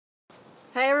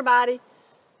Hey everybody,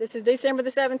 this is December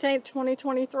the 17th,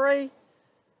 2023.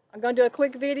 I'm going to do a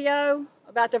quick video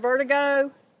about the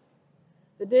vertigo,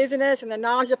 the dizziness, and the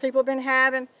nausea people have been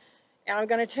having. And I'm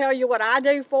going to tell you what I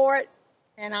do for it,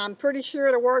 and I'm pretty sure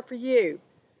it'll work for you.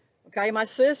 Okay, my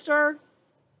sister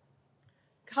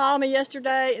called me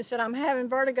yesterday and said, I'm having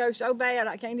vertigo so bad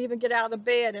I can't even get out of the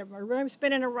bed. And my room's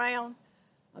spinning around.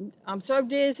 I'm so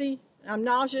dizzy, I'm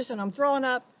nauseous, and I'm throwing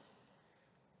up.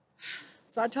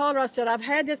 So I told her, I said, I've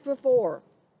had this before.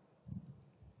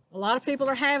 A lot of people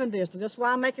are having this, so that's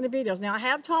why I'm making the videos. Now, I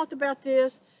have talked about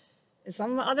this in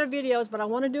some of my other videos, but I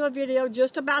want to do a video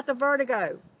just about the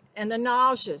vertigo and the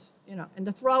nauseous, and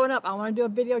the throwing up. I want to do a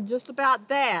video just about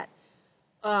that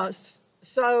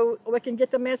so we can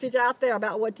get the message out there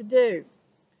about what to do.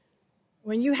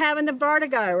 When you're having the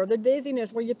vertigo or the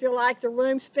dizziness where you feel like the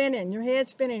room's spinning, your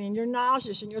head's spinning, and you're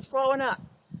nauseous and you're throwing up,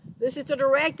 this is a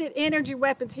directed energy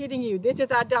weapons hitting you. This is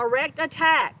a direct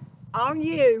attack on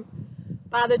you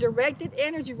by the directed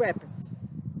energy weapons.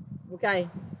 Okay?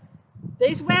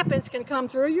 These weapons can come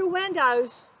through your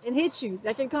windows and hit you.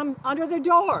 They can come under the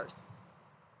doors,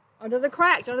 under the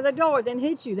cracks, under the doors and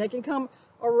hit you. They can come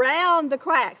around the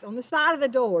cracks on the side of the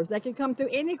doors. They can come through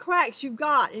any cracks you've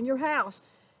got in your house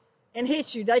and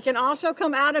hit you. They can also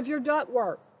come out of your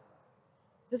ductwork.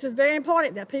 This is very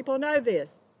important that people know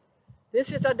this. This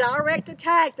is a direct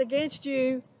attack against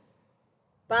you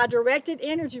by directed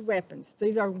energy weapons.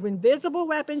 These are invisible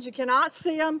weapons. You cannot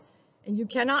see them and you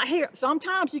cannot hear.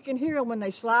 Sometimes you can hear them when they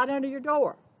slide under your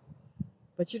door,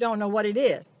 but you don't know what it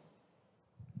is.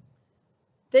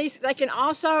 They can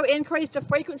also increase the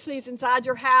frequencies inside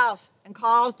your house and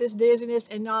cause this dizziness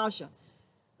and nausea.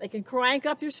 They can crank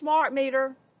up your smart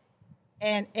meter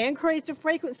and increase the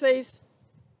frequencies,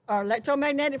 or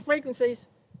electromagnetic frequencies,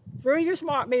 through your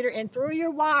smart meter and through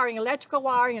your wiring, electrical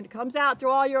wiring, and it comes out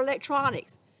through all your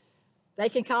electronics.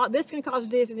 This can cause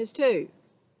dizziness too.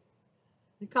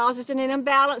 It causes an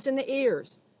imbalance in the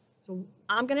ears. So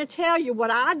I'm going to tell you what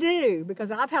I do,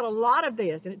 because I've had a lot of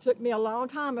this and it took me a long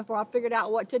time before I figured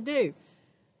out what to do.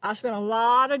 I spent a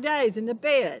lot of days in the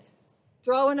bed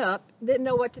throwing up, didn't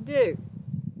know what to do.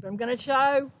 But I'm going to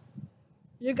show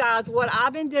you guys what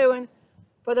I've been doing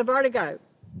for the vertigo,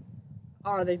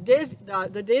 or the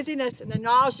dizziness and the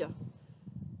nausea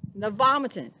and the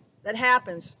vomiting that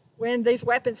happens when these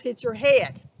weapons hit your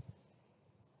head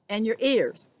and your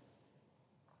ears.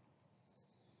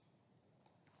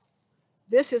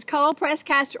 This is cold pressed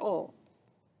castor oil.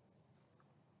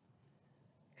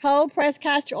 Cold pressed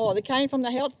castor oil that came from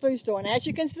the health food store. And as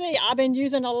you can see, I've been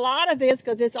using a lot of this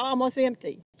because it's almost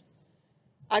empty.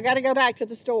 I got to go back to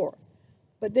the store.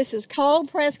 But this is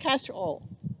cold pressed castor oil.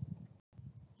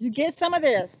 You get some of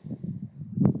this,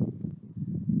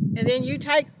 and then you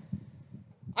take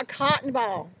a cotton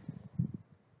ball,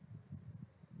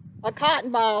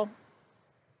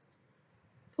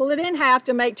 pull it in half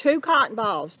to make 2 cotton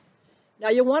balls. Now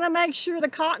you want to make sure the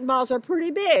cotton balls are pretty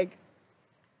big,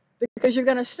 because you're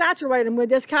going to saturate them with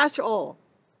this castor oil.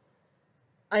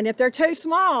 And if they're too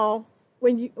small,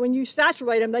 when you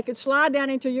saturate them, they could slide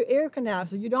down into your ear canal,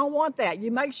 so you don't want that.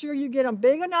 You make sure you get them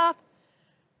big enough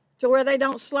to where they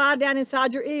don't slide down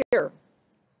inside your ear.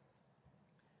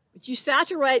 But you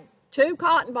saturate 2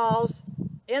 cotton balls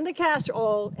in the castor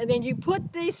oil, and then you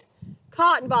put these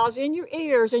cotton balls in your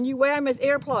ears and you wear them as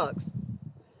earplugs.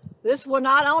 This will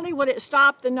not only will it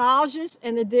stop the nausea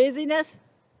and the dizziness,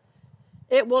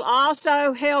 it will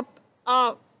also help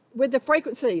with the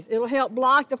frequencies. It'll help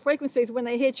block the frequencies when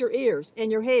they hit your ears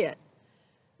and your head.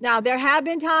 Now, there have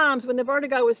been times when the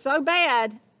vertigo was so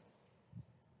bad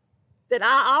that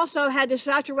I also had to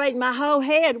saturate my whole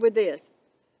head with this.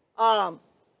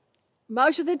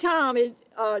 Most of the time,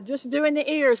 just doing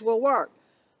the ears will work.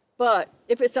 But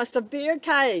if it's a severe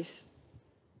case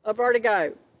of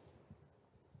vertigo,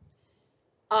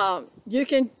 you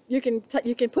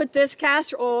can put this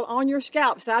castor oil on your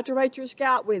scalp, saturate your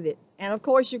scalp with it. And of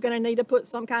course, you're going to need to put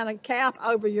some kind of cap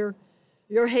over your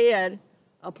head,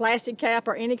 a plastic cap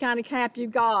or any kind of cap you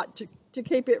got to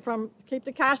keep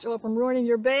the castor oil from ruining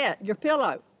your bed, your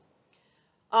pillow.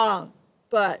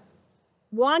 But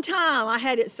one time I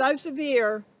had it so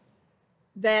severe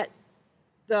that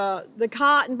the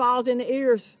cotton balls in the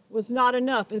ears was not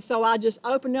enough. And so I just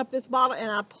opened up this bottle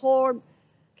and I poured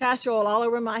castor oil all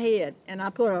over my head. And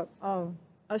I put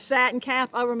a satin cap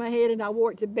over my head and I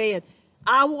wore it to bed.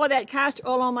 I wore that castor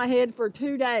oil on my head for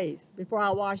 2 days before I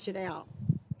washed it out.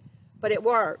 But it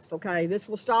works, okay? This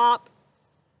will stop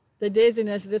the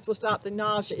dizziness. This will stop the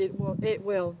nausea. It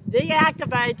will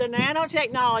deactivate the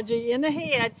nanotechnology in the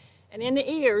head and in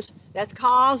the ears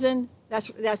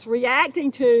that's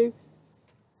reacting to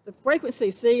the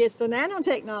frequency. See, it's the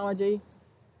nanotechnology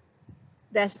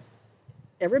that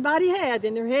everybody has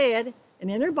in their head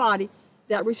and in their body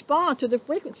that responds to the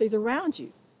frequencies around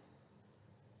you.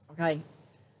 Okay?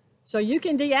 So you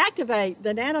can deactivate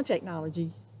the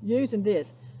nanotechnology using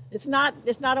this. It's not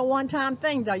a one-time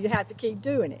thing, though. You have to keep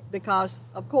doing it because,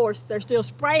 of course, they're still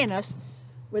spraying us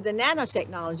with the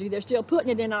nanotechnology. They're still putting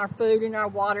it in our food, in our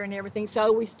water, and everything.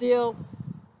 So we still,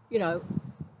 you know,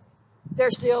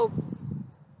 they're still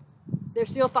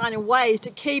finding ways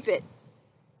to keep it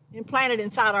implanted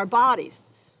inside our bodies.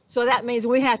 So that means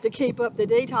we have to keep up the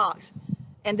detox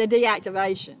and the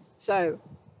deactivation. So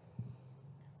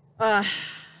I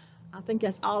think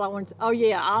that's all I wanted to. Oh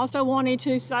yeah, I also wanted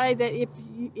to say that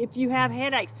if you have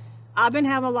headaches, I've been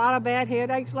having a lot of bad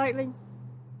headaches lately.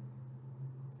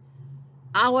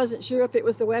 I wasn't sure if it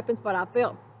was the weapons, but I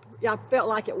felt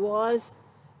like it was.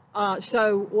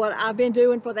 So what I've been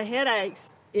doing for the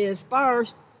headaches is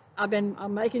first,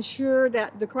 I'm making sure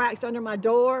that the cracks under my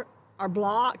door are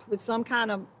blocked with some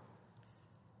kind of,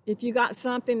 if you got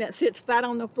something that sits flat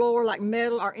on the floor like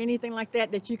metal or anything like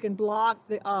that, that you can block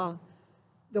the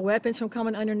weapons from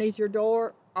coming underneath your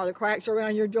door, or the cracks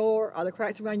around your door, or the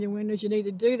cracks around your windows, you need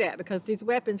to do that because these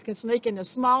weapons can sneak in the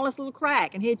smallest little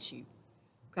crack and hit you.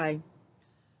 Okay.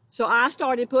 So I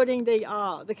started putting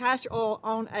the castor oil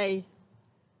on a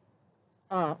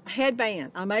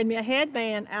headband. I made me a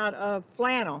headband out of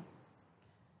flannel,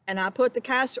 and I put the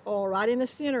castor oil right in the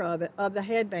center of it, of the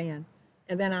headband,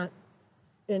 and then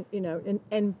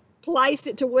and place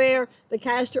it to where the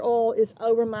castor oil is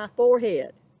over my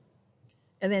forehead,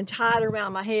 and then tie it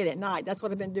around my head at night. That's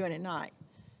what I've been doing at night.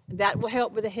 And that will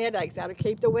help with the headaches. That'll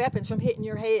keep the weapons from hitting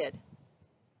your head.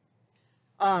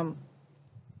 Of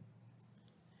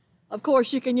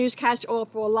course, you can use castor oil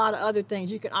for a lot of other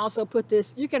things. You can also put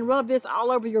this, you can rub this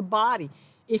all over your body.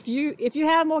 If you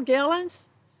have Morgellons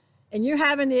and you're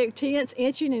having the intense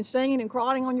itching and stinging and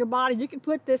crawling on your body, you can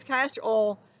put this castor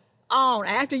oil on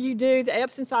after you do the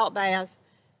Epsom salt baths,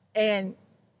 and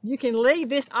you can leave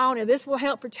this on, and this will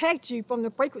help protect you from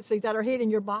the frequencies that are hitting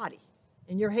your body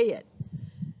and your head.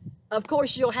 Of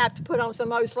course, you'll have to put on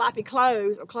some old sloppy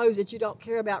clothes or clothes that you don't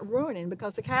care about ruining,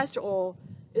 because the castor oil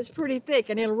is pretty thick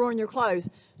and it'll ruin your clothes.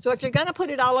 So if you're going to put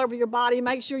it all over your body,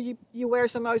 make sure you wear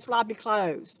some old sloppy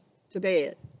clothes to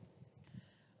bed.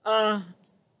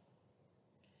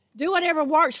 Do whatever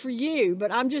works for you,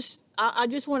 but I just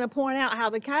want to point out how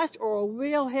the castor oil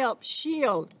will help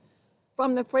shield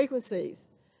from the frequencies,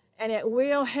 and it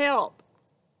will help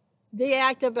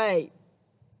deactivate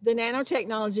the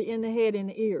nanotechnology in the head and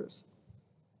the ears.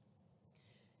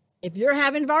 If you're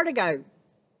having vertigo,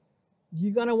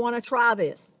 you're going to want to try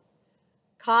this.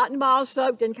 Cotton balls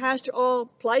soaked in castor oil,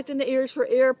 placed in the ears for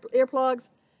earplugs,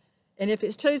 and if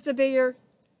it's too severe,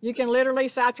 you can literally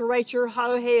saturate your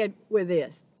whole head with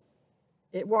this.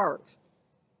 It works.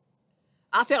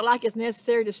 I felt like it's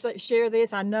necessary to share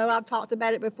this. I know I've talked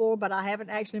about it before, but I haven't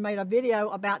actually made a video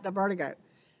about the vertigo.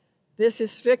 This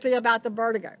is strictly about the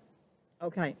vertigo.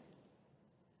 Okay.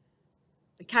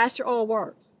 The castor oil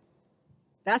works.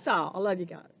 That's all. I love you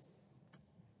guys.